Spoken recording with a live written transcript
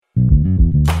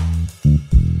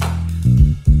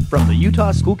From the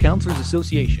Utah School Counselors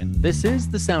Association, this is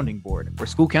The Sounding Board, where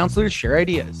school counselors share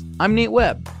ideas. I'm Nate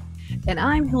Webb. And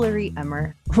I'm Hillary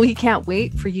Emmer. We can't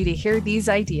wait for you to hear these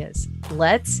ideas.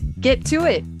 Let's get to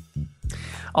it.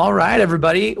 All right,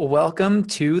 everybody. Welcome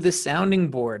to The Sounding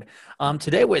Board.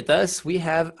 Today with us, we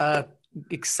have a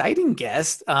exciting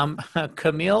guest,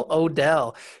 Camille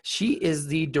Odell. She is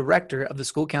the director of the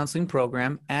school counseling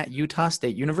program at Utah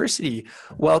State University.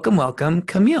 Welcome,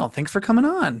 Camille. Thanks for coming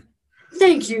on.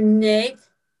 Thank you, Nate.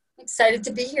 Excited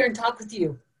to be here and talk with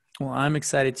you. Well, I'm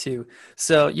excited too.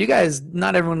 So you guys,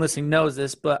 not everyone listening knows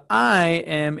this, but I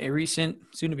am a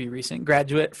soon-to-be recent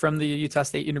graduate from the Utah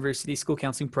State University School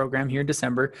Counseling Program here in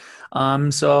December.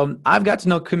 So I've got to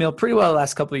know Camille pretty well the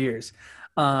last couple of years.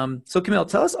 So Camille,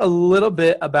 tell us a little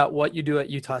bit about what you do at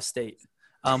Utah State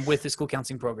with the school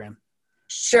counseling program.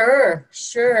 Sure.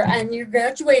 And you're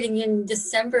graduating in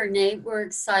December, Nate. We're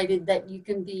excited that you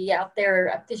can be out there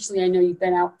officially. I know you've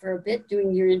been out for a bit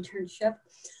doing your internship.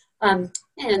 And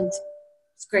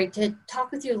it's great to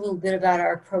talk with you a little bit about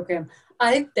our program.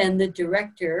 I've been the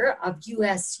director of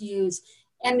USU's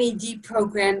MED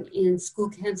program in school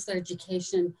counselor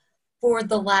education for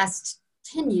the last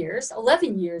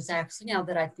 11 years actually, now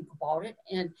that I think about it.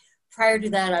 And prior to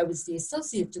that, I was the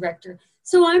associate director.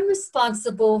 So I'm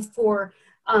responsible for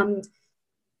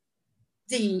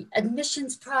the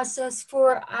admissions process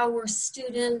for our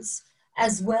students,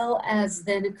 as well as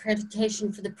then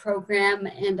accreditation for the program.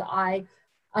 And I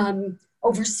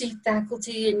oversee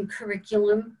faculty and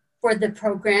curriculum for the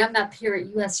program up here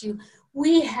at USU.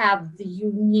 We have the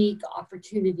unique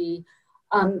opportunity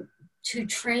to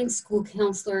train school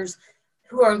counselors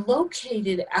who are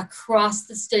located across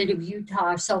the state of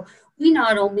Utah. So we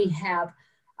not only have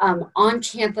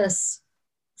on-campus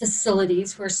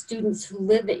facilities where students who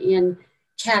live in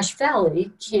Cache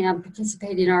Valley can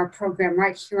participate in our program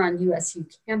right here on USU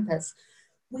campus.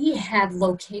 We have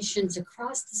locations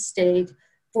across the state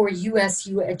for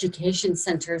USU education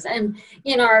centers. And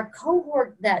in our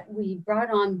cohort that we brought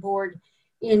on board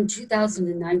in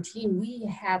 2019, we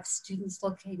have students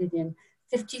located in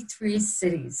 53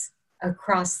 cities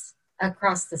across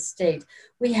the state.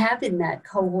 We have in that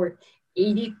cohort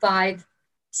 85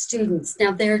 students.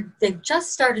 Now they've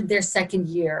just started their second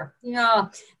year. Yeah,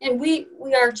 and we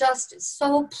are just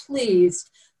so pleased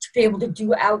to be able to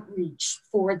do outreach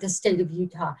for the state of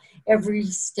Utah. Every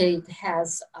state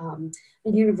has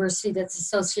a university that's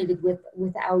associated with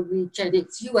outreach, and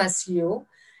it's USU.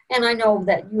 And I know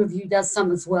that U of U does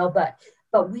some as well,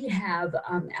 but we have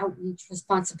outreach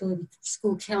responsibility for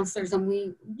school counselors, and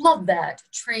we love that,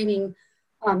 training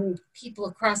people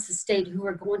across the state who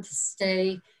are going to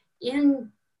stay in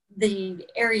the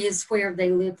areas where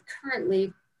they live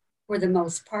currently for the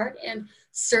most part and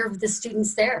serve the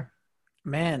students there.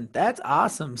 Man, that's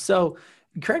awesome. So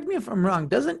correct me if I'm wrong,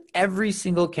 doesn't every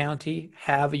single county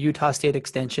have a Utah State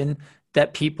extension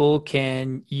that people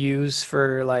can use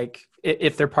for, like,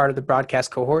 if they're part of the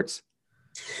broadcast cohorts?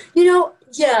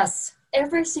 Yes,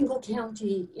 every single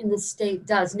county in the state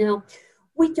does. Now,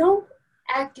 we don't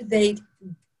activate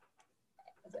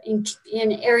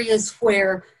in areas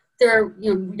where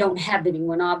we don't have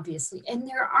anyone, obviously. And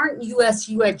there aren't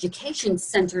USU education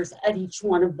centers at each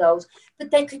one of those, but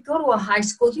they could go to a high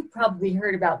school. You probably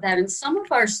heard about that. And some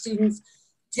of our students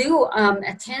do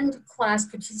attend class,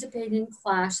 participate in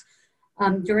class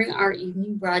during our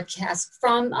evening broadcast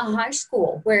from a high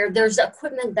school where there's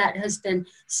equipment that has been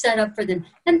set up for them.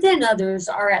 And then others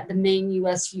are at the main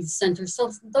USU center.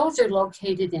 So those are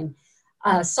located in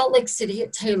Salt Lake City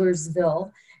at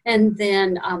Taylorsville. And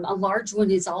then a large one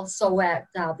is also at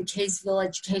the Kaysville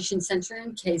Education Center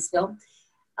in Kaysville.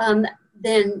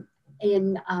 Then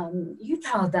in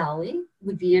Utah Valley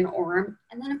would be in Orem.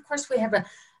 And then, of course, we have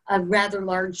a rather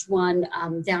large one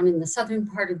down in the southern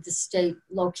part of the state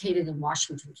located in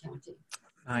Washington County.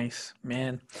 Nice,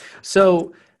 man.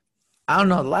 So I don't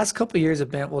know, the last couple of years have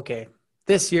been, okay,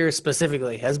 this year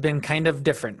specifically has been kind of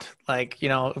different. Like,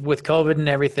 with COVID and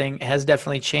everything, it has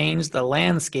definitely changed the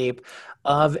landscape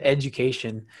of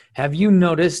education. Have you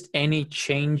noticed any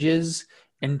changes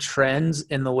and trends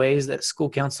in the ways that school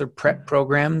counselor prep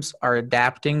programs are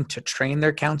adapting to train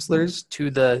their counselors to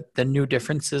the new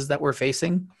differences that we're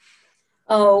facing?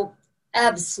 Oh,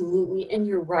 absolutely. And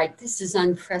you're right. This is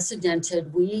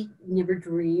unprecedented. We never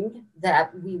dreamed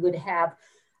that we would have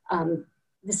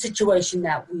the situation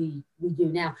that we do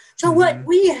now. So what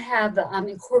we have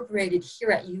incorporated here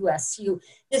at USU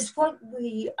is what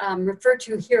we refer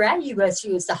to here at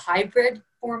USU as the hybrid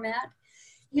format.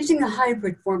 Using the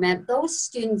hybrid format, those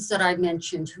students that I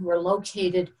mentioned who are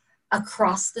located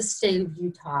across the state of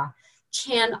Utah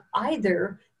can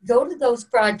either go to those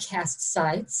broadcast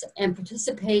sites and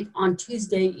participate on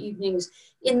Tuesday evenings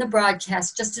in the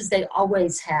broadcast, just as they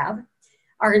always have.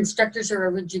 Our instructors are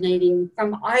originating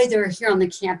from either here on the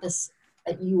campus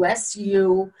at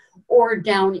USU or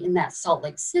down in that Salt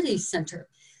Lake City center.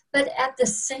 But at the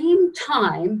same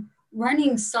time,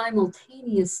 running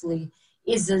simultaneously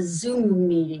is a Zoom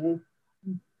meeting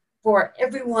for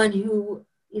everyone who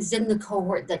is in the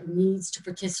cohort that needs to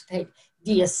participate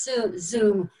via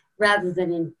Zoom rather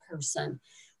than in person.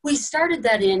 We started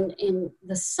that in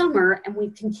the summer, and we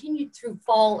continued through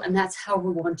fall, and that's how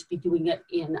we're going to be doing it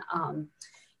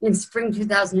in spring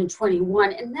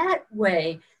 2021. And that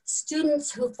way,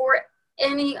 students who, for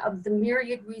any of the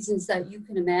myriad reasons that you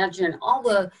can imagine, all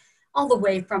the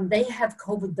way from they have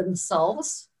COVID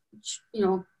themselves, which,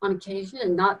 on occasion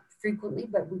and not frequently,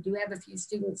 but we do have a few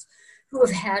students who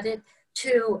have had it,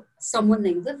 to someone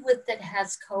they live with that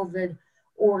has COVID,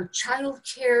 or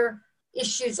childcare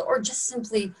issues, or just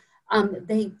simply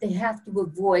they have to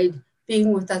avoid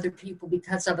being with other people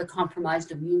because of a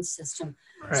compromised immune system.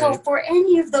 Right. So for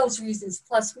any of those reasons,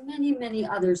 plus many, many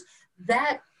others,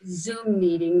 that Zoom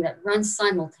meeting that runs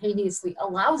simultaneously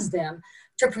allows them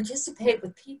to participate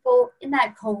with people in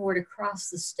that cohort across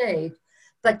the state,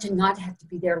 but to not have to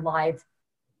be there live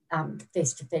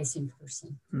face-to-face in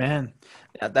person. Man,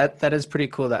 yeah, that is pretty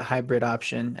cool, that hybrid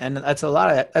option. And that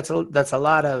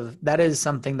is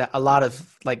something that a lot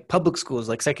of like public schools,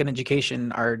 like second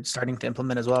education, are starting to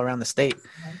implement as well around the state.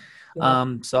 Right.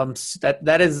 Yeah.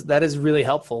 That is really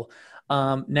helpful.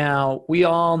 Now we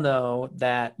all know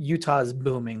that Utah is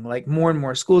booming. Like more and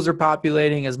more schools are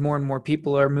populating as more and more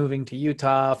people are moving to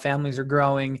Utah, families are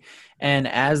growing. And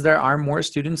as there are more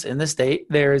students in the state,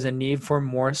 there is a need for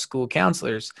more school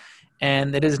counselors.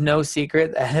 And it is no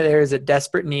secret that there is a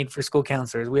desperate need for school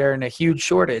counselors. We are in a huge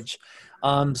shortage.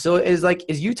 So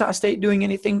is Utah State doing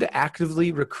anything to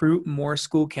actively recruit more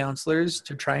school counselors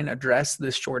to try and address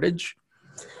this shortage?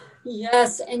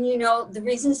 Yes, and the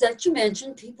reasons that you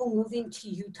mentioned, people moving to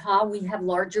Utah, we have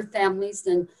larger families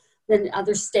than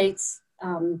other states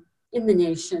in the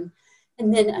nation.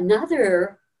 And then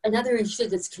another issue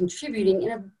that's contributing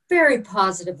in a very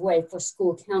positive way for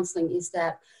school counseling is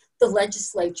that the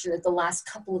legislature, the last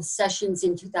couple of sessions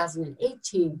in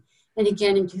 2018 and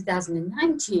again in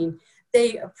 2019,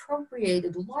 they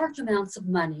appropriated large amounts of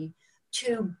money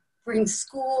to bring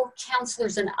school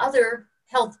counselors and other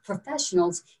health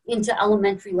professionals into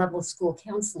elementary level school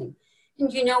counseling.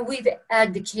 And we've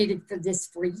advocated for this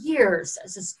for years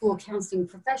as a school counseling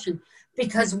profession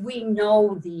because we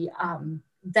know the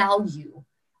value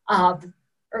of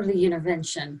early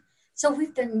intervention. So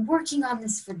we've been working on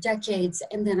this for decades.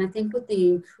 And then I think with the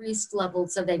increased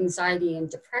levels of anxiety and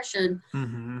depression,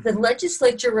 the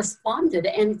legislature responded,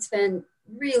 and it's been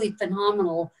really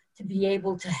phenomenal to be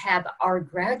able to have our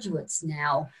graduates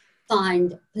now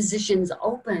find positions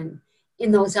open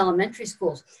in those elementary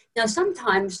schools. Now,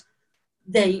 sometimes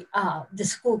the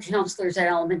school counselors at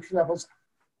elementary levels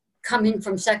come in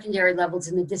from secondary levels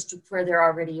in the district where they're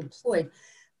already employed.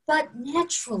 But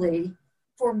naturally,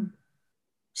 for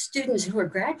students who are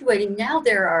graduating, now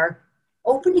there are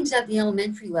openings at the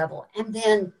elementary level and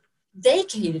then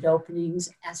vacated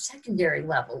openings at secondary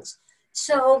levels.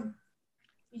 So,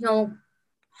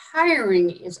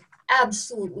 hiring is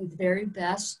absolutely the very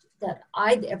best that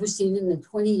I've ever seen in the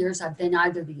 20 years I've been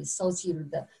either the associate or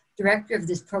the director of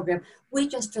this program. We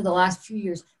just, for the last few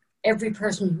years, every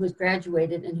person who has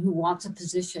graduated and who wants a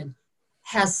position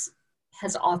has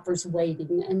offers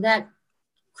waiting. And that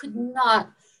could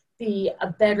not be a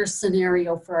better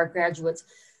scenario for our graduates.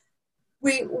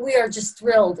 We are just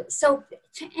thrilled. So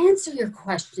to answer your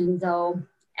question, though,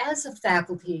 as a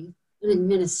faculty and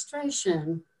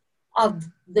administration of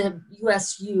the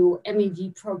USU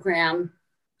MED program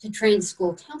to train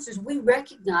school counselors, we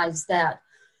recognize that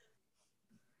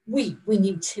we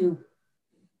need to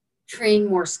train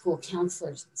more school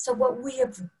counselors. So what we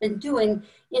have been doing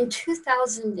in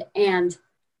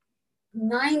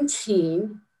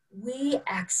 2019, we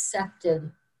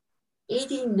accepted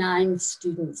 89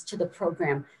 students to the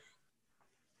program.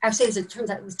 Actually, as it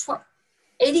turns out, it was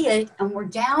 88, and we're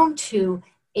down to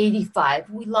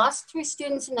 85. We lost 3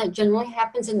 students, and that generally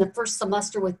happens in the first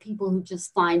semester with people who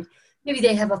just find maybe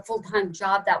they have a full-time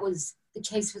job. That was the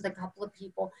case with a couple of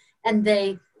people, and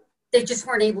they just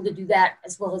weren't able to do that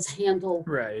as well as handle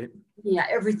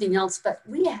everything else. But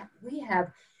we have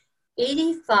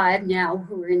 85 now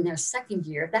who are in their second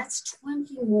year. That's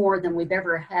 20 more than we've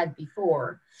ever had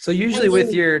before. So usually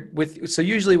with your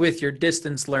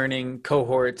distance learning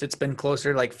cohorts, it's been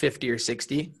closer to like 50 or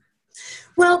 60.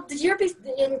 Well,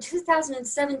 in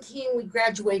 2017, we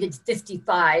graduated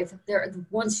 55. There, the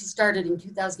ones who started in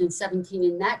 2017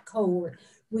 in that cohort,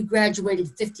 we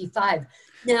graduated 55.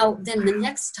 Now, then the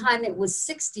next time it was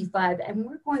 65, and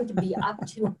we're going to be up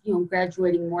to,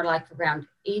 graduating more like around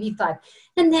 85.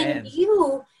 And then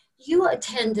Man, you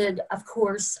attended, of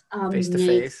course, face to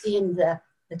Nate, face. in the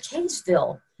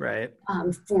Kaysville Right.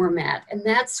 format. And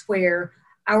that's where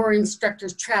our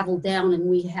instructors travel down and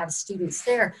we have students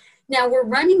there. Now we're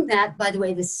running that, by the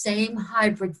way, the same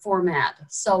hybrid format.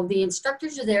 So the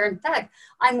instructors are there. In fact,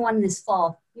 I'm one this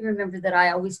fall. You remember that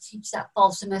I always teach that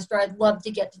fall semester. I'd love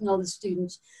to get to know the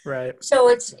students. Right. So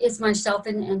it's myself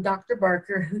and Dr.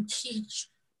 Barker who teach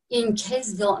in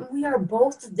Kaysville, and we are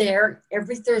both there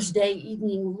every Thursday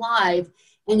evening live.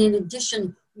 And in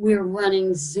addition, we're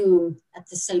running Zoom at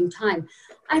the same time.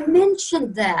 I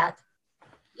mentioned that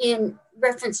in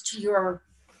reference to your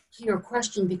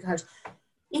question because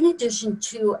in addition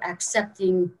to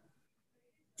accepting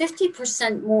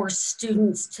 50% more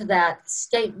students to that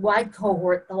statewide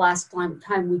cohort the last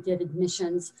time we did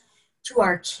admissions, to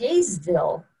our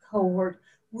Kaysville cohort,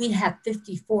 we have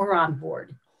 54 on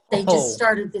board. They just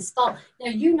started this fall.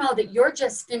 Now, you know that you're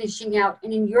just finishing out,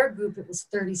 and in your group, it was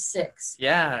 36.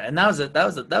 Yeah, and that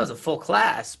was a full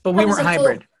class, but we weren't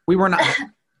hybrid. We were not.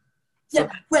 Yeah,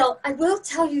 well, I will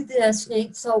tell you this,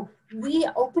 Nate. So we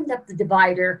opened up the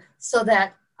divider so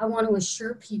that I want to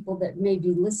assure people that may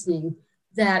be listening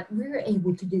that we're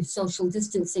able to do social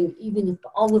distancing even if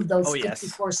all of those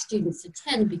 54 students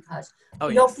attend, because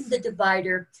we opened the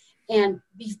divider, and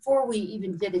before we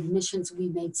even did admissions, we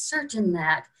made certain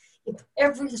that if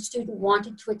every student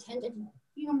wanted to attend, and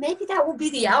maybe that will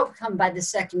be the outcome by the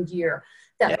second year,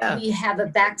 that we have a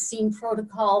vaccine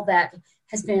protocol that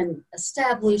has been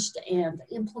established and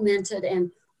implemented,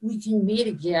 and we can meet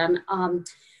again.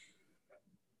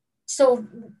 So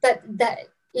that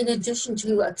in addition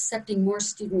to accepting more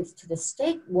students to the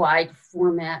statewide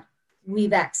format,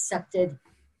 we've accepted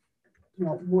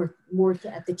more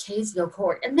at the Kaysville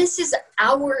cohort. And this is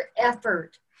our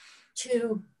effort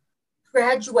to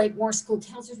graduate more school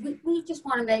counselors. We just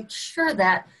want to make sure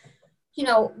that,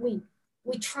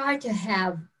 we try to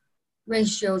have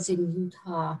ratios in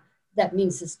Utah that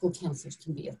means the school counselors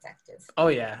can be effective. Oh,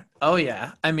 yeah.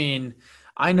 I mean,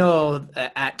 I know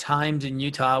that at times in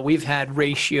Utah, we've had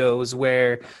ratios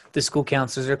where the school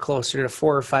counselors are closer to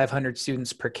 400 or 500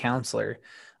 students per counselor.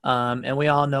 And we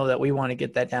all know that we want to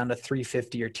get that down to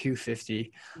 350 or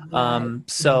 250. Right.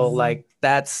 So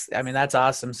that's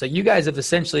awesome. So you guys have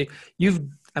essentially, you've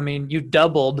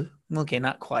doubled, okay,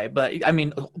 not quite, but I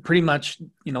mean, pretty much,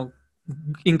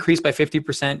 increased by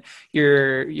 50%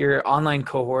 your online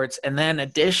cohorts. And then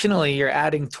additionally, you're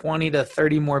adding 20 to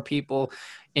 30 more people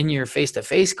in your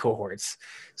face-to-face cohorts.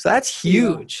 So that's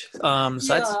huge. That's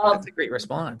a great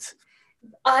response.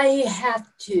 I have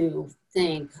to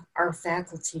thank our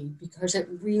faculty because it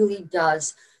really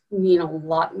does mean a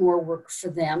lot more work for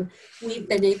them. We've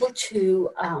been able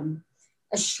to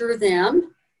assure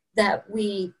them that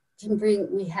we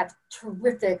have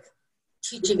terrific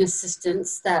teaching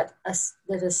assistants that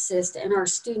assist, and our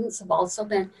students have also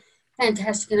been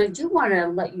fantastic. And I do want to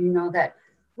let you know that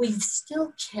we've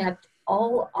still kept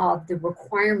all of the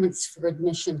requirements for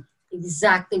admission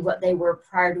exactly what they were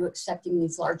prior to accepting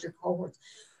these larger cohorts.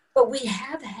 But we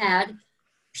have had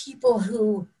people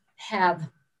who have,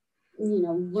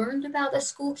 learned about the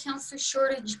school counselor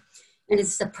shortage, and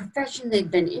it's the profession they've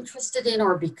been interested in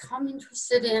or become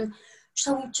interested in.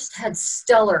 So we've just had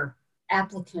stellar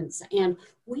applicants, and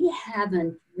we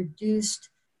haven't reduced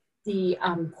the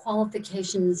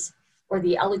qualifications or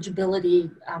the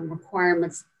eligibility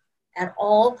requirements at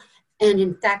all. And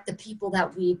in fact, the people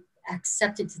that we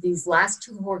accepted to these last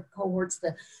two cohorts,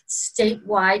 the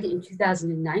statewide in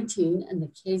 2019 and the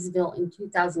Kaysville in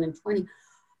 2020,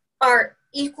 are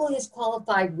equally as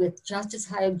qualified with just as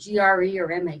high a GRE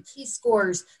or MAT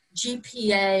scores,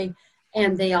 GPA,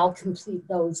 and they all complete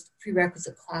those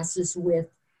prerequisite classes with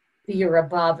B or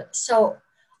above. So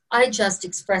I just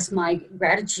express my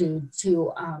gratitude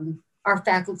to our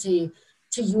faculty,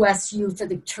 to USU for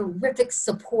the terrific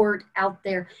support out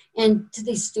there, and to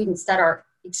these students that are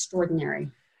extraordinary.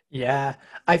 Yeah,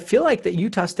 I feel like that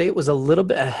Utah State was a little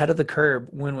bit ahead of the curve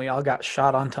when we all got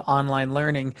shot onto online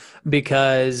learning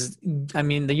because,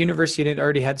 the university had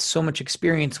already had so much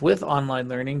experience with online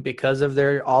learning because of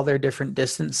all their different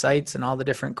distance sites and all the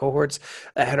different cohorts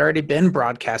that had already been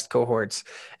broadcast cohorts.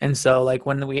 And so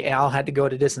when we all had to go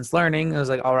to distance learning, it was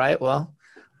like, all right, well,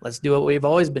 let's do what we've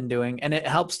always been doing. And it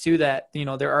helps too that,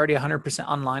 they're already 100%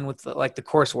 online with the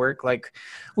coursework. Like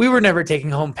we were never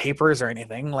taking home papers or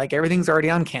anything, like everything's already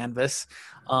on Canvas.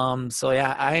 So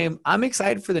yeah, I'm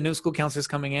excited for the new school counselors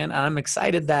coming in, and I'm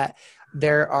excited that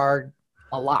there are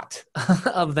a lot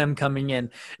of them coming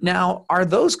in. Now, are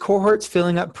those cohorts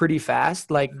filling up pretty fast?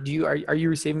 Like, are you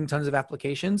receiving tons of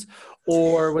applications,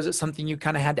 or was it something you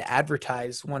kind of had to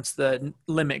advertise once the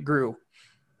limit grew?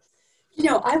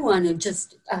 I want to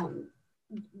just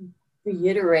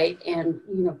reiterate and,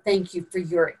 thank you for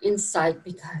your insight,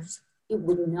 because it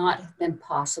would not have been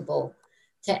possible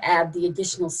to add the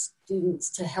additional students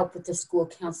to help with the school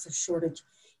counselor shortage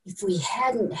if we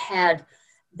hadn't had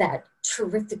that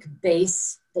terrific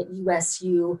base that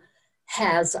USU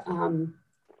has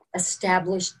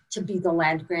established to be the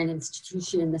land grant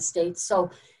institution in the state.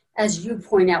 So as you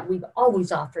point out, we've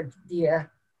always offered via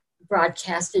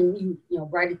broadcast, and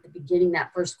right at the beginning,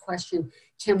 that first question,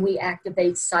 can we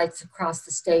activate sites across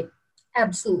the state?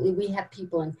 Absolutely. We have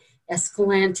people in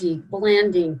Escalante,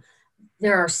 Blanding.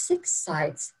 There are 6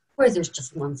 sites where there's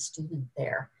just 1 student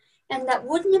there. And that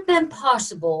wouldn't have been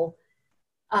possible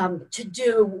to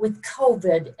do with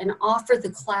COVID and offer the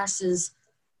classes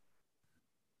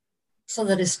so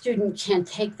that a student can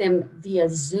take them via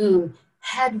Zoom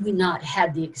had we not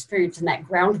had the experience and that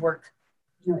groundwork.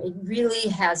 It really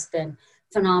has been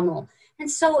phenomenal.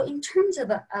 And so in terms of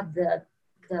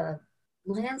the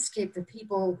landscape for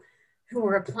people who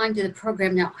are applying to the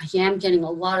program now, I am getting a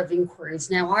lot of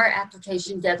inquiries. Now our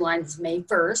application deadline is May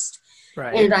 1st.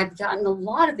 Right. And I've gotten a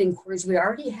lot of inquiries. We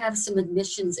already have some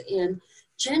admissions in.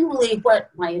 Generally what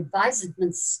my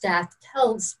advisement staff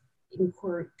tells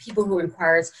people who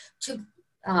inquires to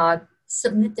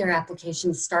submit their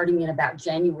applications starting in about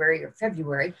January or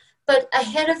February. But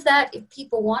ahead of that, if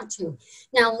people want to.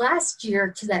 Now, last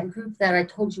year, to that group that I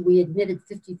told you we admitted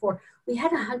 54, we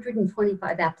had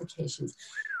 125 applications.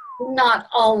 Not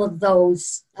all of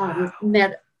those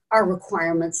met our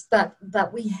requirements, but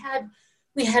we had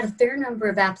a fair number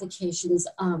of applications.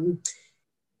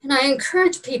 And I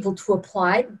encourage people to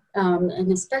apply,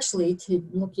 and especially to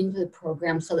look into the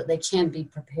program so that they can be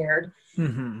prepared.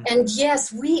 Mm-hmm. And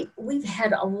yes, we've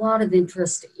had a lot of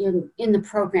interest in the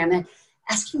program. And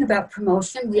asking about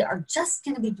promotion, we are just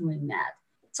going to be doing that.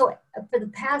 So for the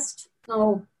past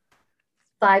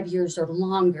 5 years or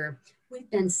longer, we've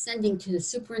been sending to the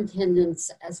superintendents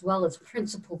as well as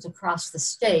principals across the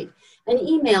state an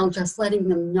email just letting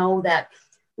them know that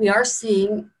we are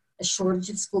seeing a shortage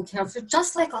of school counselors,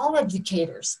 just like all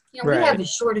educators. Right. We have a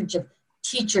shortage of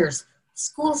teachers,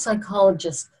 school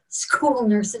psychologists, school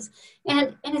nurses,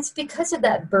 and it's because of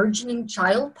that burgeoning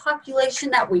child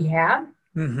population that we have.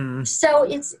 Mm-hmm. So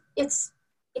it's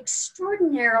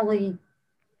extraordinarily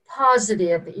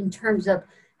positive in terms of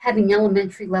having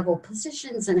elementary level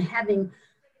positions and having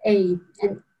an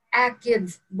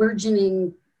active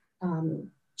burgeoning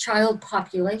child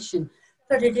population,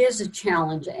 but it is a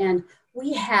challenge. And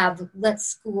we have let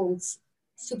school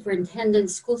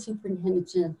superintendents,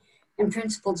 and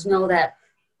principals know that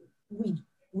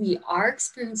we are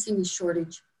experiencing a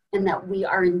shortage, and that we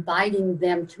are inviting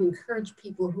them to encourage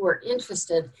people who are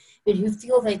interested and who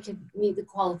feel they could meet the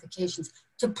qualifications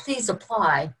to please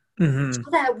apply. Mm-hmm. So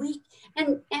that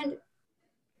and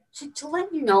to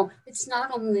let you know, it's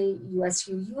not only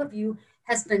USU, U of U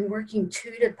has been working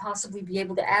too to possibly be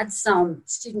able to add some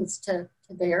students to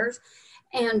theirs.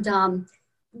 And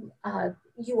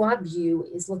U of U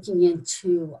is looking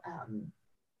into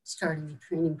starting a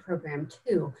training program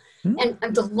too. Mm-hmm. And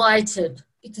I'm delighted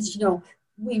because,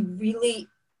 we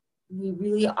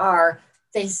really are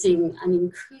facing an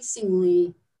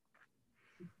increasingly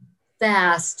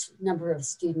vast number of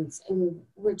students, and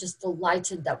we're just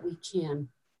delighted that we can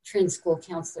train school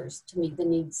counselors to meet the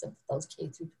needs of those K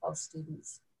through 12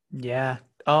 students. Yeah.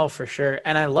 Oh, for sure.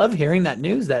 And I love hearing that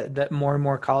news that more and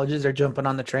more colleges are jumping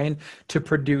on the train to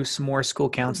produce more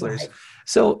school counselors. Right.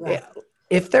 So right.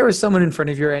 If there was someone in front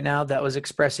of you right now that was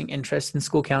expressing interest in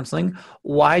school counseling,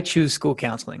 why choose school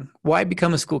counseling? Why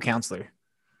become a school counselor?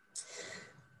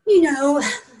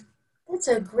 That's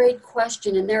a great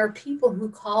question. And there are people who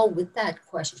call with that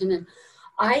question. And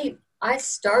I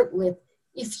start with,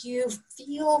 if you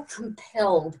feel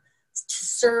compelled to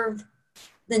serve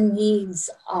the needs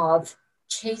of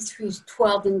K through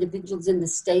 12 individuals in the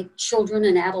state, children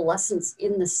and adolescents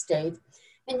in the state,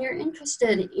 and you're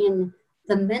interested in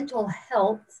the mental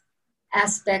health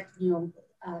aspect,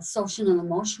 social and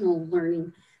emotional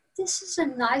learning, this is a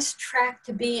nice track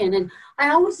to be in. And I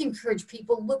always encourage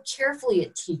people, look carefully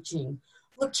at teaching,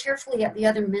 look carefully at the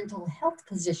other mental health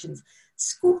positions.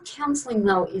 School counseling,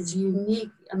 though, is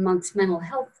unique amongst mental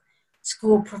health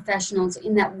school professionals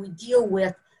in that we deal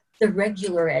with the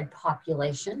regular ed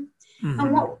population.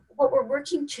 And what we're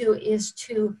working to is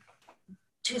to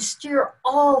steer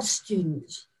all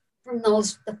students from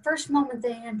the first moment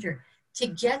they enter, to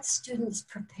get students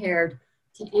prepared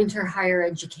to enter higher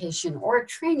education or a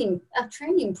training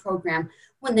program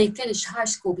when they finish high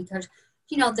school, because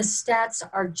the stats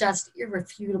are just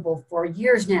irrefutable for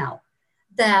years now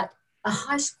that a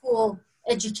high school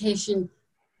education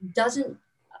doesn't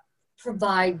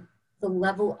provide the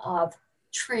level of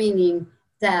training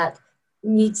that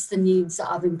meets the needs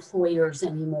of employers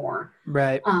anymore.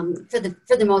 Right.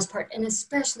 For the most part, and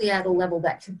especially at a level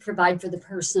that could provide for the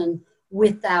person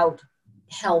without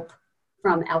help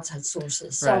from outside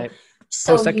sources. So, right.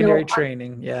 Post-secondary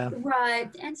training. Yeah. Right.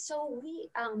 And so we,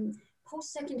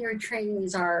 post-secondary training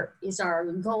is our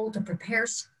goal to prepare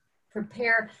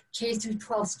K through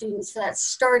 12 students for that,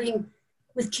 starting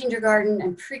with kindergarten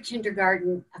and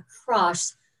pre-kindergarten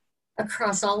across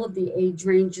all of the age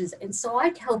ranges. And so I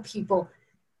tell people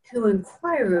who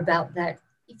inquire about that,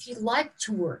 if you'd like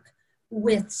to work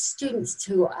with students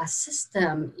to assist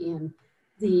them in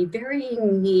the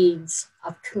varying needs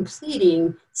of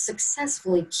completing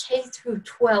successfully K through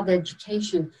 12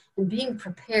 education and being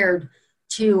prepared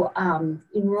to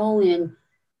enroll in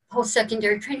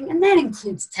post-secondary training, and that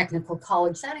includes technical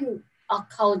college,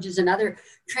 colleges and other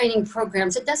training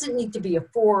programs. It doesn't need to be a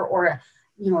 4 or a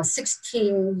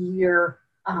 16-year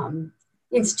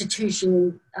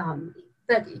institution,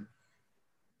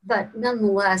 but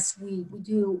nonetheless, we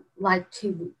do like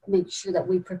to make sure that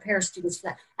we prepare students for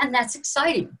that, and that's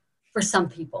exciting for some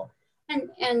people, and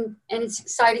it's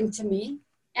exciting to me,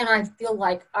 and I feel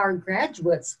like our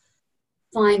graduates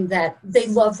find that they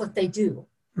love what they do.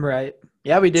 Right.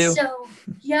 Yeah, we do. So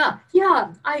yeah,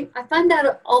 I find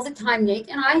that all the time, Nate,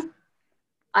 and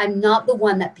I'm not the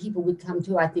one that people would come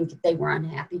to, I think, if they were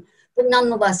unhappy. But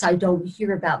nonetheless, I don't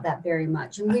hear about that very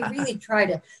much. And we really try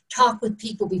to talk with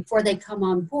people before they come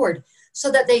on board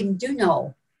so that they do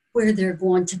know where they're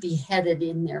going to be headed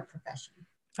in their profession.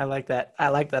 I like that. I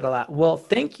like that a lot. Well,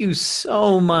 thank you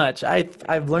so much.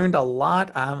 I've learned a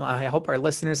lot. I hope our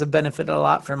listeners have benefited a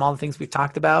lot from all the things we've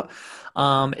talked about.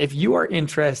 If you are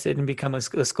interested in becoming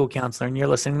a school counselor and you're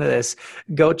listening to this,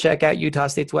 go check out Utah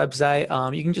State's website.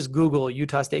 You can just Google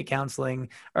Utah State Counseling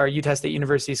or Utah State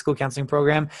University School Counseling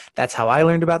Program. That's how I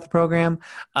learned about the program.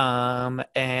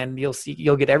 And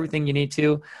you'll get everything you need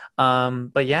to.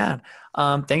 But yeah,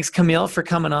 thanks Camille for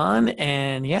coming on.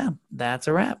 And yeah, that's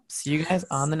a wrap. See you guys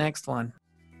on the next one.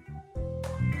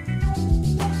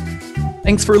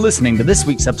 Thanks for listening to this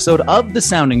week's episode of The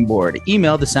Sounding Board.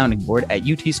 Email the sounding board at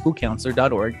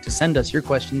utschoolcounselor.org to send us your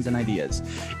questions and ideas.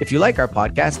 If you like our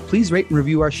podcast, please rate and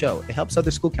review our show. It helps other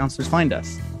school counselors find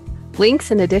us.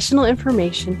 Links and additional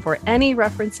information for any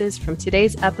references from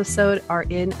today's episode are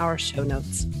in our show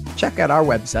notes. Check out our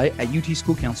website at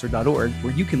utschoolcounselor.org,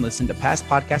 where you can listen to past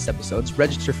podcast episodes,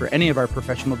 register for any of our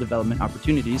professional development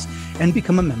opportunities, and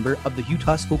become a member of the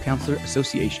Utah School Counselor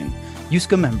Association.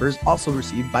 USCA members also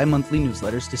receive bi-monthly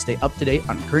newsletters to stay up to date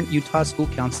on current Utah school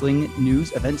counseling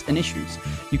news, events, and issues.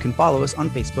 You can follow us on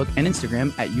Facebook and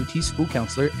Instagram at UT School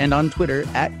Counselor and on Twitter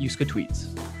at USCA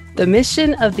Tweets. The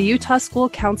mission of the Utah School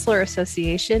Counselor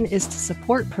Association is to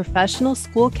support professional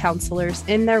school counselors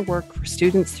in their work for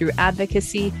students through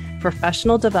advocacy,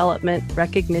 professional development,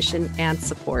 recognition, and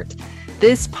support.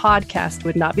 This podcast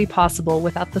would not be possible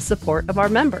without the support of our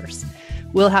members.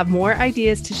 We'll have more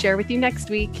ideas to share with you next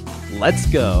week. Let's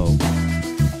go.